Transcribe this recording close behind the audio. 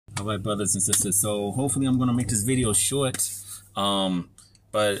All right, brothers and sisters. So hopefully I'm gonna make this video short.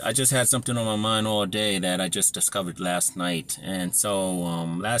 But I just had something on my mind all day that I just discovered last night. And so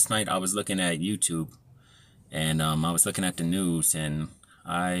last night I was looking at YouTube, and I was looking at the news, and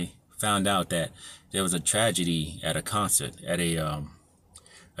I found out that there was a tragedy at a concert, at a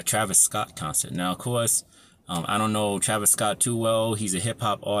Travis Scott concert. Now, of course, I don't know Travis Scott too well. He's a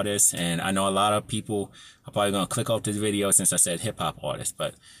hip-hop artist, and I know a lot of people are probably going to click off this video since I said hip-hop artist,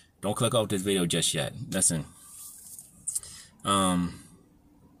 but don't click off this video just yet. Listen,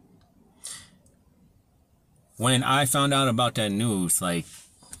 when I found out about that news, like,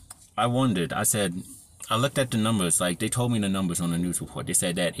 I wondered. I looked at the numbers. Like, they told me the numbers on the news report. They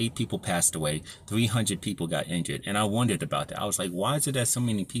said that 8 people passed away, 300 people got injured. And I wondered about that. I was like, why is it that so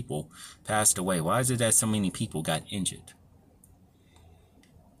many people passed away? Why is it that so many people got injured?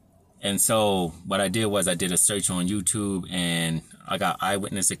 And so what I did was I did a search on YouTube, and I got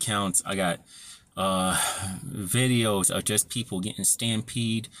eyewitness accounts. I got videos of just people getting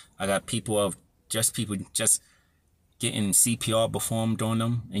stampeded. I got people just getting CPR performed on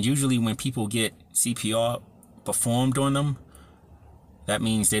them. And usually when people get CPR performed on them, that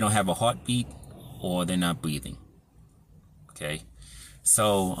means they don't have a heartbeat or they're not breathing. Okay.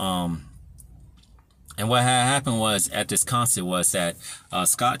 So, and what had happened was at this concert was that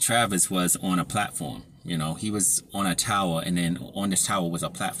Scott Travis was on a platform. You know, he was on a tower, and then on this tower was a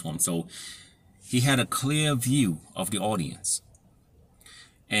platform. So he had a clear view of the audience.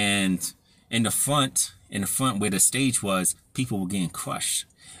 And in the front where the stage was, people were getting crushed.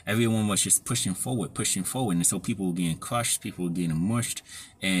 Everyone was just pushing forward. And so people were getting crushed, people were getting mushed.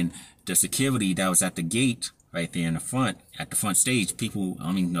 And the security that was at the gate right there in the front, at the front stage,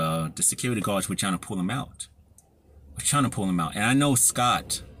 the security guards were trying to pull them out. And I know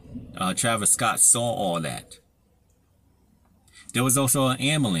Travis Scott saw all that. There was also an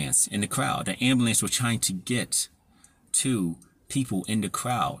ambulance in the crowd. The ambulance was trying to get to people in the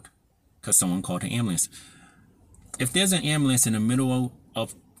crowd, because someone called the ambulance. If there's an ambulance in the middle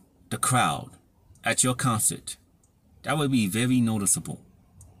of the crowd at your concert, that would be very noticeable.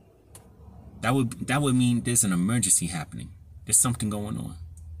 That would mean there's an emergency happening. There's something going on.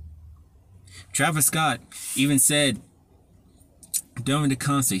 Travis Scott even said during the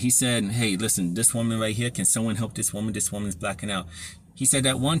concert, he said, hey, listen, this woman right here, can someone help this woman? This woman's blacking out. He said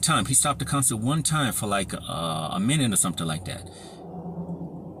that one time. He stopped the concert one time for like a minute or something like that.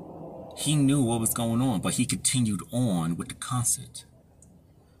 He knew what was going on, but he continued on with the concert.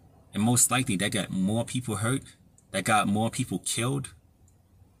 And most likely that got more people hurt, that got more people killed.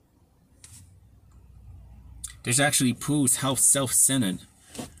 This actually proves how self-centered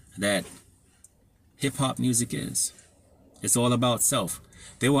that hip-hop music is. It's all about self.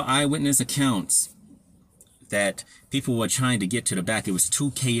 There were eyewitness accounts that people were trying to get to the back. It was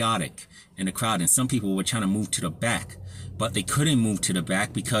too chaotic in the crowd, and some people were trying to move to the back. But they couldn't move to the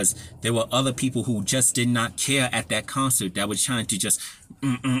back because there were other people who just did not care at that concert that were trying to just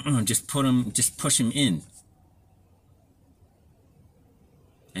push him in.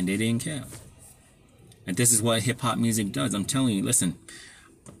 And they didn't care. And this is what hip-hop music does. I'm telling you, listen.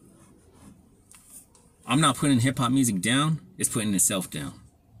 I'm not putting hip-hop music down. It's putting itself down.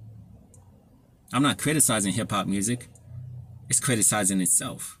 I'm not criticizing hip-hop music. It's criticizing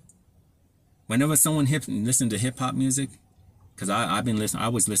itself. Whenever someone listen to hip-hop music, because I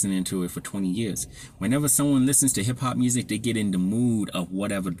was listening to it for 20 years. Whenever someone listens to hip-hop music, they get in the mood of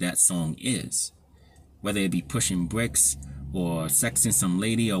whatever that song is. Whether it be pushing bricks or sexing some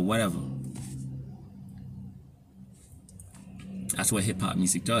lady or whatever. That's what hip-hop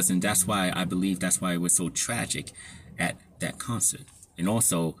music does. And that's why I believe that's why it was so tragic at that concert. And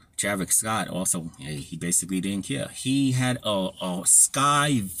also, Travis Scott he basically didn't care. He had a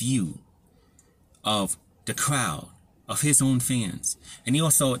sky view of the crowd, of his own fans. And he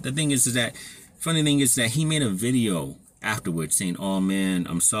also, funny thing is that he made a video afterwards saying, oh man,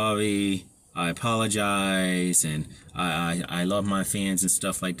 I'm sorry, I apologize, and I love my fans and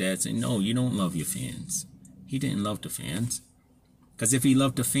stuff like that. Saying, no, you don't love your fans. He didn't love the fans. Because if he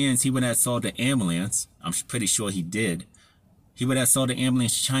loved the fans, he would have saw the ambulance. I'm pretty sure he did. He would have saw the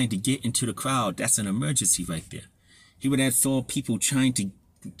ambulance trying to get into the crowd. That's an emergency right there. He would have saw people getting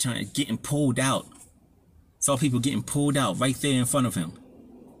pulled out. Saw people getting pulled out right there in front of him.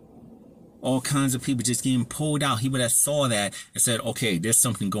 All kinds of people just getting pulled out. He would have saw that and said, okay, there's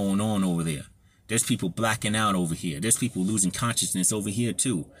something going on over there. There's people blacking out over here. There's people losing consciousness over here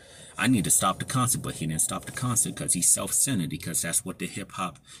too. I need to stop the concert. But he didn't stop the concert because he's self-centered, because that's what the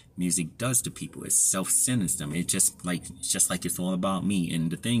hip-hop music does to people. It self-centers them. It's just like it's all about me. And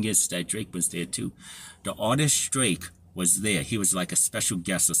the thing is that Drake was there too. The artist Drake was there. He was like a special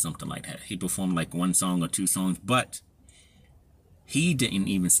guest or something like that. He performed like 1 song or 2 songs, but he didn't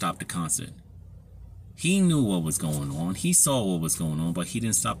even stop the concert. He knew what was going on. He saw what was going on, but he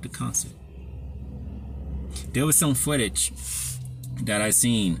didn't stop the concert. There was some footage that I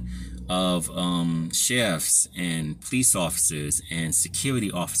seen of sheriffs and police officers and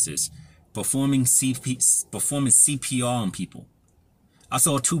security officers performing CPR on people. I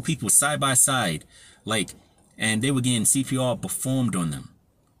saw 2 people side by side, like, and they were getting CPR performed on them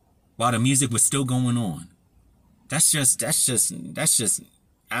while the music was still going on. That's just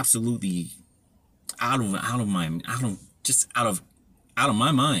absolutely out of my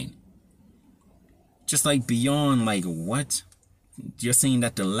mind. Just like beyond, like, what? You're saying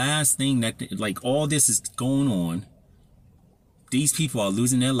that the last thing that, like, all this is going on, these people are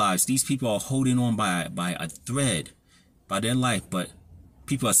losing their lives. These people are holding on by a thread, by their life, but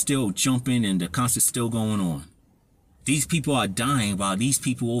people are still jumping and the concert's still going on. These people are dying while these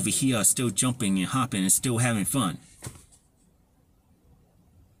people over here are still jumping and hopping and still having fun.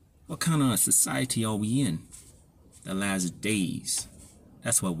 What kind of society are we in? The last days.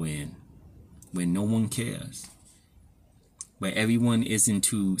 That's what we're in. Where no one cares. Where everyone is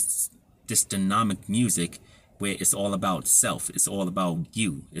into this dynamic music where it's all about self. It's all about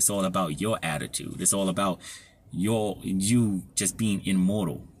you. It's all about your attitude. It's all about you just being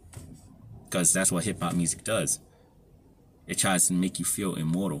immortal. Because that's what hip-hop music does. It tries to make you feel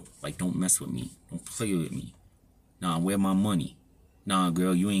immortal. Like, don't mess with me. Don't play with me. Nah, where my money? Nah,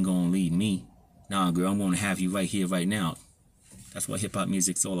 girl, you ain't gonna lead me. Nah, girl, I'm gonna have you right here, right now. That's what hip-hop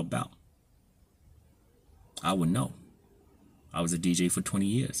music's all about. I would know. I was a DJ for 20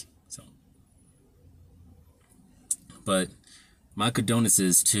 years. So, but my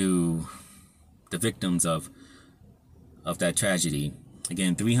condolences to the victims of that tragedy.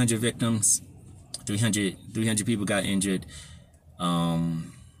 Again, 300 victims, 300 people got injured.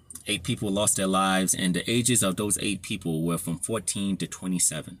 8 people lost their lives, and the ages of those 8 people were from 14 to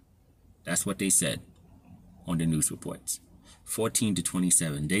 27. That's what they said on the news reports. 14 to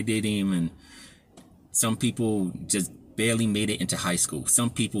 27. They didn't even. Some people just barely made it into high school. Some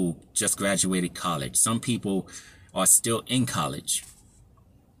people just graduated college. Some people are still in college.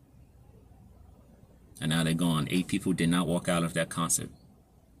 And now they're gone. 8 people did not walk out of that concert.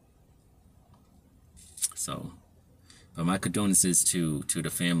 So, but my condolences to the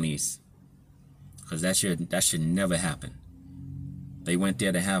families, because that should never happen. They went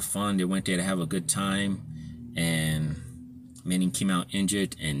there to have fun. They went there to have a good time, and many came out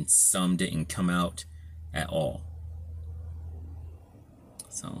injured, and some didn't come out at all.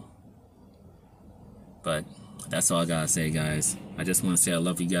 So, but that's all I gotta say, guys. I just want to say I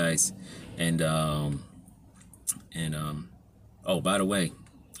love you guys, and oh, by the way,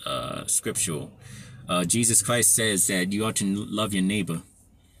 scriptural. Jesus Christ says that you ought to love your neighbor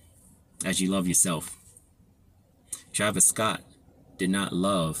as you love yourself. Travis Scott did not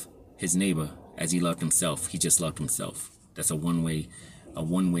love his neighbor as he loved himself. He just loved himself. That's a one-way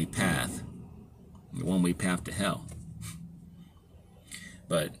path. A one-way path to hell.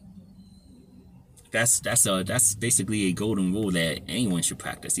 But that's basically a golden rule that anyone should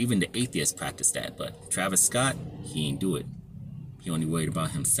practice. Even the atheists practice that. But Travis Scott, he ain't do it. He only worried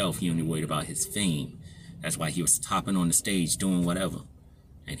about himself. He only worried about his fame. That's why he was hopping on the stage doing whatever.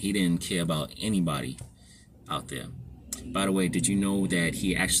 And he didn't care about anybody out there. By the way, did you know that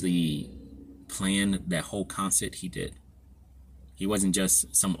he actually planned that whole concert? He did. He wasn't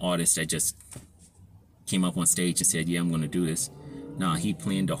just some artist that just came up on stage and said, yeah, I'm going to do this. Nah, he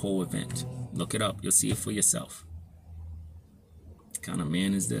planned the whole event. Look it up. You'll see it for yourself. What kind of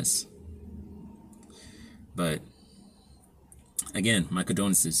man is this? But again, my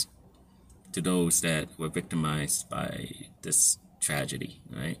condolences to those that were victimized by this tragedy,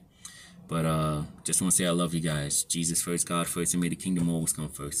 right? But just want to say I love you guys. Jesus first, God first, and may the kingdom always come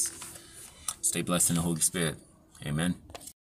first. Stay blessed in the Holy Spirit. Amen.